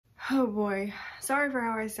Oh boy, sorry for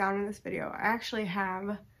how I sound in this video. I actually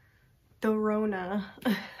have the Rona.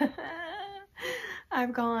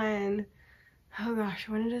 I've gone, oh gosh,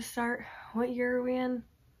 when did it start? What year are we in?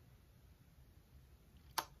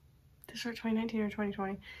 Did it start 2019 or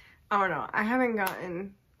 2020? I don't know. I haven't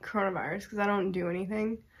gotten coronavirus because I don't do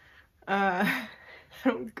anything. I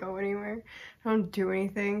don't go anywhere. I don't do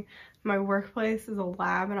anything. My workplace is a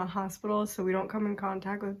lab and a hospital, so we don't come in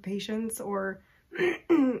contact with patients or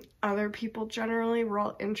other people generally. We're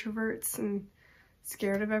all introverts and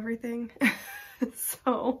scared of everything.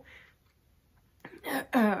 So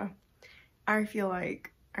I feel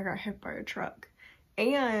like I got hit by a truck,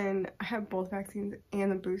 and I have both vaccines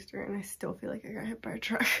and the booster, and I still feel like I got hit by a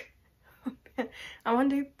truck. I'm on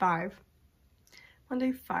day 5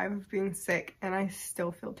 of being sick, and I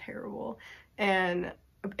still feel terrible, and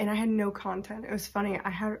I had no content. It was funny, I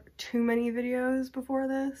had too many videos before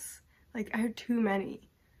this. Like, I had too many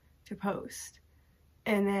to post,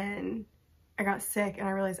 and then I got sick and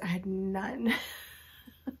I realized I had none.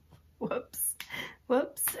 Whoops.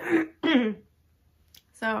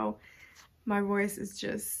 So my voice is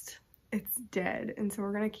just, it's dead, and so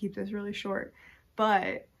we're gonna keep this really short.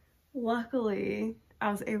 But luckily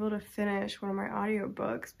I was able to finish one of my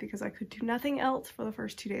audiobooks because I could do nothing else for the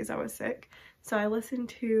first 2 days I was sick. So I listened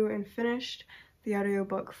to and finished the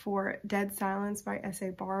audiobook for Dead Silence by S.A.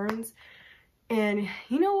 Barnes. And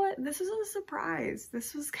you know what? This was a surprise.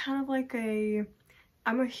 This was kind of like I'm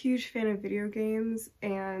a huge fan of video games,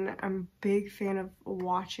 and I'm a big fan of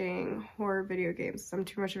watching horror video games. I'm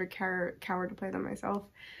too much of a coward to play them myself.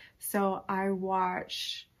 So I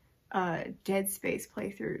watch Dead Space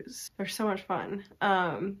playthroughs. They're so much fun.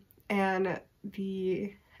 And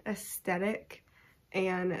the aesthetic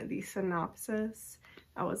and the synopsis,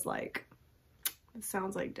 I was like, it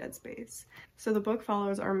sounds like Dead Space. So the book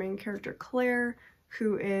follows our main character Claire,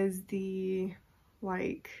 who is the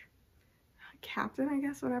like captain, I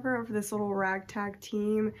guess, whatever, of this little ragtag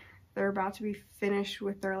team. They're about to be finished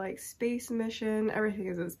with their like space mission. Everything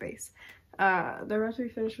is in space. They're about to be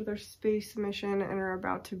finished with their space mission and are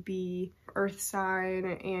about to be Earthside,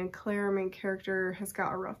 and Claire, main character, has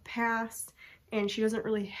got a rough past, and she doesn't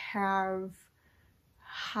really have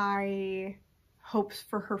high hopes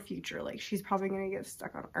for her future. Like, she's probably gonna get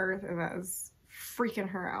stuck on Earth, and that is freaking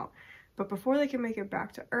her out. But before they can make it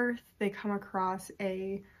back to Earth, they come across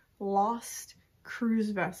a lost cruise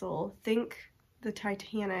vessel. Think the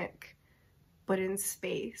Titanic, but in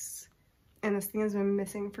space. And this thing has been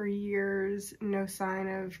missing for years. No sign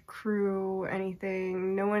of crew,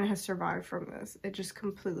 anything. No one has survived from this. It just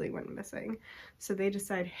completely went missing. So they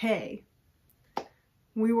decide, hey,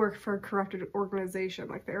 we work for a corrupted organization.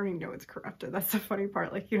 Like, they already know it's corrupted. That's the funny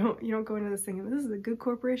part. Like, you don't go into this thing, this is a good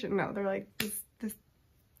corporation. No, they're like, this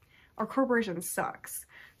our corporation sucks.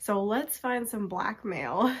 So let's find some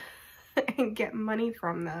blackmail and get money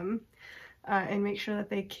from them, and make sure that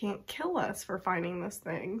they can't kill us for finding this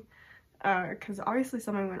thing, because obviously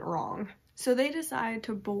something went wrong. So they decide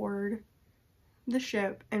to board the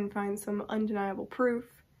ship and find some undeniable proof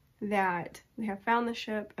that they have found the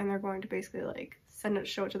ship, and they're going to basically like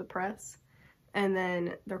show it to the press, and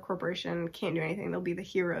then their corporation can't do anything. They'll be the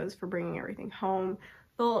heroes for bringing everything home.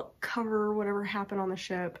 They'll cover whatever happened on the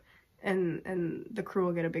ship, and the crew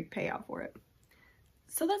will get a big payout for it.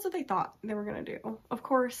 So that's what they thought they were gonna do. Of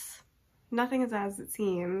course, nothing is as it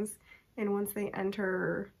seems, and once they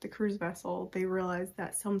enter the cruise vessel, they realize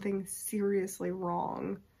that something seriously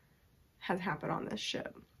wrong has happened on this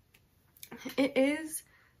ship. It is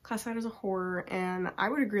classified as a horror, and I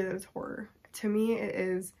would agree that it's horror. To me, it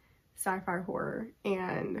is sci-fi horror,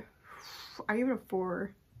 and I give it a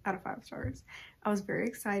 4 out of 5 stars. I was very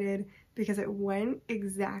excited because it went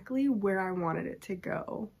exactly where I wanted it to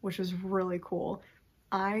go, which was really cool.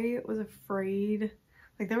 I was afraid,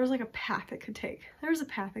 like, there was like a path it could take. There was a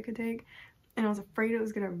path it could take, and I was afraid it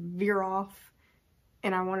was gonna veer off,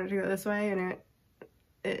 and I wanted to go this way, and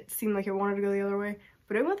it seemed like it wanted to go the other way,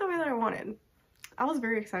 but it went the way that I wanted. I was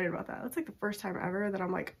very excited about that. That's like the first time ever that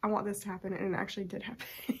I'm like, I want this to happen, and it actually did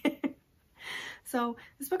happen. So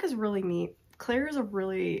this book is really neat. Claire is a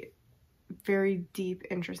really very deep,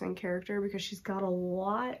 interesting character because she's got a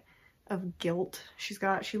lot of guilt.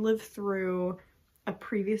 She lived through a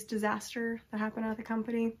previous disaster that happened at the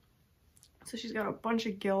company, so she's got a bunch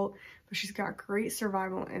of guilt, but she's got great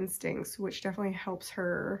survival instincts, which definitely helps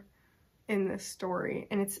her in this story.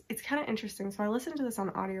 And it's kind of interesting. So I listened to this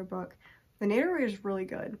on audiobook. The narrator is really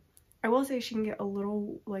good. I will say she can get a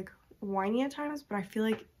little like whiny at times, but I feel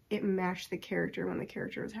like it matched the character when the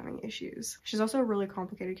character was having issues. She's also a really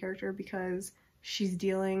complicated character because she's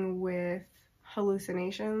dealing with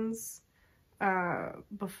hallucinations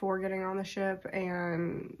before getting on the ship,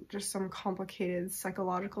 and just some complicated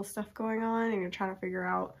psychological stuff going on, and you're trying to figure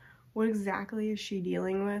out what exactly is she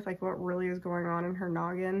dealing with, like what really is going on in her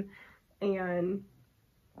noggin. And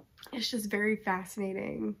it's just very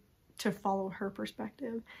fascinating to follow her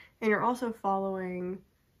perspective. And you're also following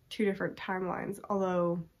two different timelines,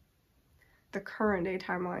 although the current day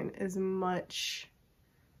timeline is much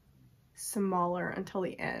smaller until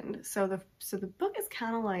the end. So the book is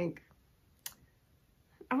kind of like,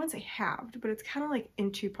 I wouldn't say halved, but it's kind of like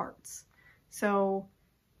in two parts. So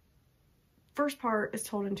first part is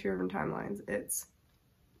told in two different timelines. It's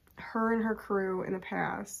her and her crew in the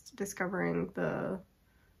past discovering the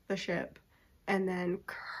ship, and then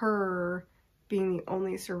her being the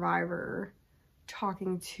only survivor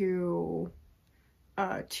talking to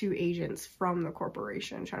two agents from the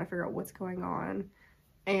corporation, trying to figure out what's going on.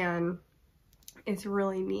 And it's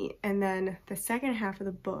really neat. And then the second half of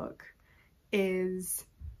the book is,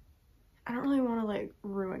 I don't really want to like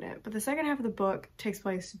ruin it, but the second half of the book takes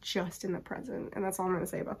place just in the present, and that's all I'm going to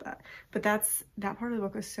say about that. But that part of the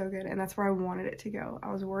book was so good, and that's where I wanted it to go.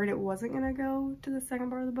 I was worried it wasn't going to go to the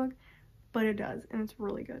second part of the book, but it does, and it's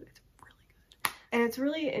really good. It's really good. And it's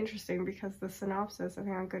really interesting because the synopsis, I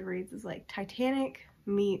think on Goodreads, is like Titanic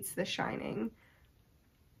meets The Shining.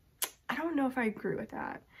 I don't know if I agree with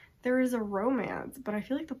that. There is a romance, but I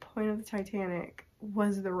feel like the point of the Titanic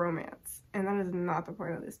was the romance, and that is not the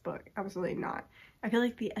point of this book. Absolutely not. I feel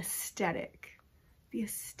like the aesthetic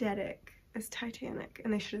is Titanic,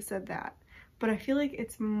 and they should have said that. But I feel like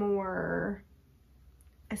it's more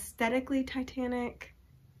aesthetically Titanic,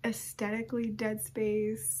 aesthetically Dead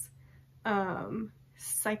Space,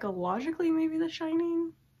 psychologically maybe The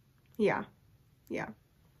Shining. Yeah.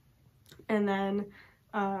 And then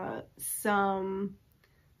some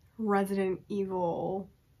Resident Evil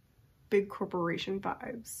big corporation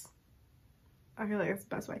vibes. I feel like that's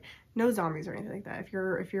the best way. No zombies or anything like that. If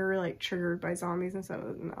you're like triggered by zombies and stuff,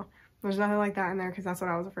 no. There's nothing like that in there, because that's what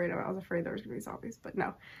I was afraid of. I was afraid there was gonna be zombies, but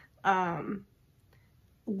no.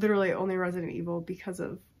 Literally only Resident Evil because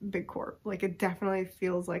of Big Corp. Like, it definitely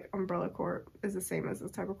feels like Umbrella Corp is the same as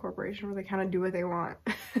this type of corporation where they kind of do what they want.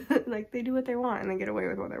 Like, they do what they want and they get away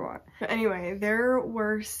with what they want. But anyway, there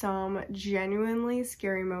were some genuinely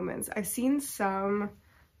scary moments. I've seen some,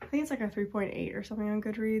 I think it's like a 3.8 or something on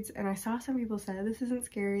Goodreads, and I saw some people say, this isn't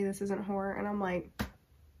scary, this isn't horror, and I'm like,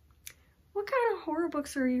 what kind of horror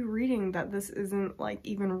books are you reading that this isn't like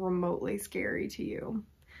even remotely scary to you?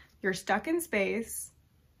 You're stuck in space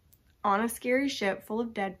on a scary ship full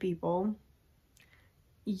of dead people.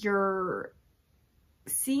 You're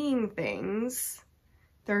seeing things.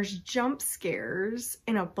 There's jump scares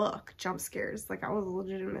in a book. Jump scares. Like, I was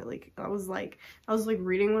legitimately, I was like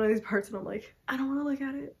reading one of these parts and I'm like, I don't want to look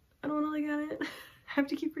at it. I don't want to look at it. I have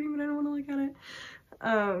to keep reading, but I don't want to look at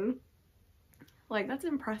it. Like, that's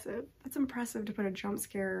impressive. That's impressive to put a jump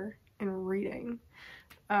scare in reading.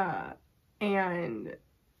 And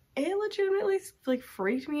it legitimately like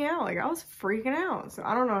freaked me out. Like, I was freaking out. So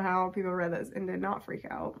I don't know how people read this and did not freak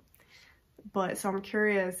out. But so I'm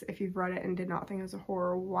curious, if you've read it and did not think it was a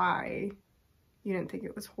horror, why you didn't think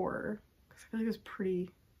it was horror. Because I feel like it was pretty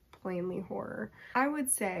plainly horror. I would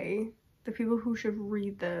say the people who should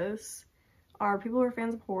read this are people who are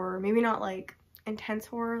fans of horror. Maybe not like intense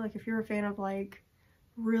horror. Like, if you're a fan of like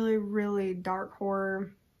really, really dark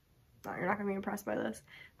horror, no, you're not gonna be impressed by this.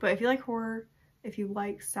 But if you like horror, if you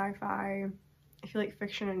like sci-fi, if you like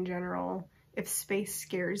fiction in general, if space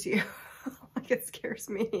scares you, like it scares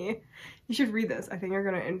me, you should read this. I think you're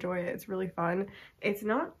gonna enjoy it. It's really fun. It's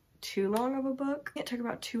not too long of a book. It took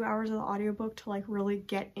about 2 hours of the audiobook to like really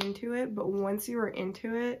get into it, but once you were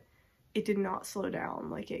into it, it did not slow down.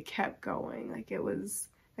 Like, it kept going. Like, it was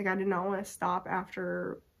like, I did not want to stop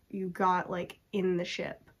after you got like in the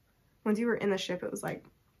ship. Once you were in the ship, it was like,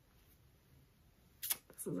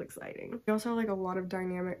 this is exciting. We also have like a lot of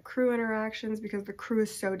dynamic crew interactions because the crew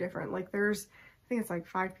is so different. Like, there's, I think it's like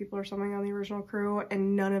 5 people or something on the original crew,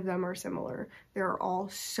 and none of them are similar. They're all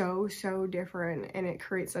so different, and it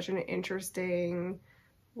creates such an interesting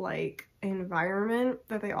like environment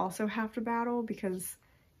that they also have to battle, because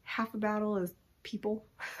half the battle is people.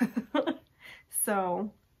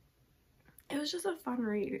 So it was just a fun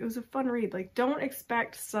read. It was a fun read. Like, don't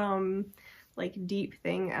expect some like deep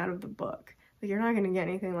thing out of the book. Like, you're not gonna get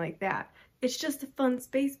anything like that. It's just a fun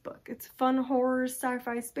space book. It's a fun horror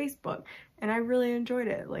sci-fi space book, and I really enjoyed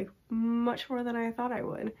it, like much more than I thought I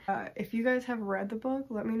would. If you guys have read the book,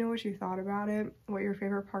 let me know what you thought about it, what your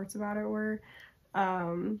favorite parts about it were.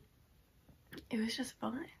 It was just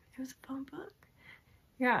fun. It was a fun book.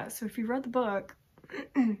 Yeah, so if you read the book,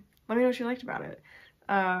 let me know what you liked about it.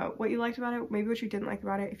 what you liked about it, maybe what you didn't like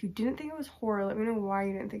about it. If you didn't think it was horror, let me know why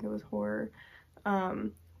you didn't think it was horror.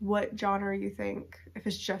 What genre you think, if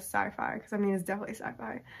it's just sci-fi, because I mean it's definitely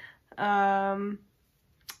sci-fi.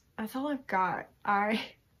 That's all I've got. I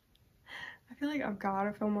feel like I've got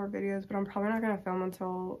to film more videos, but I'm probably not gonna film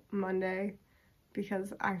until Monday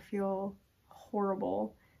because I feel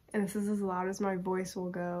horrible and this is as loud as my voice will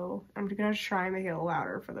go. I'm gonna try and make it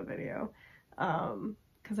louder for the video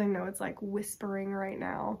because I know it's like whispering right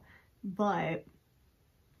now, but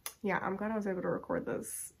yeah, I'm glad I was able to record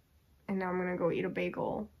this. And now I'm gonna go eat a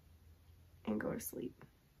bagel and go to sleep.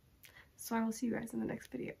 So I will see you guys in the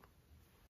next video.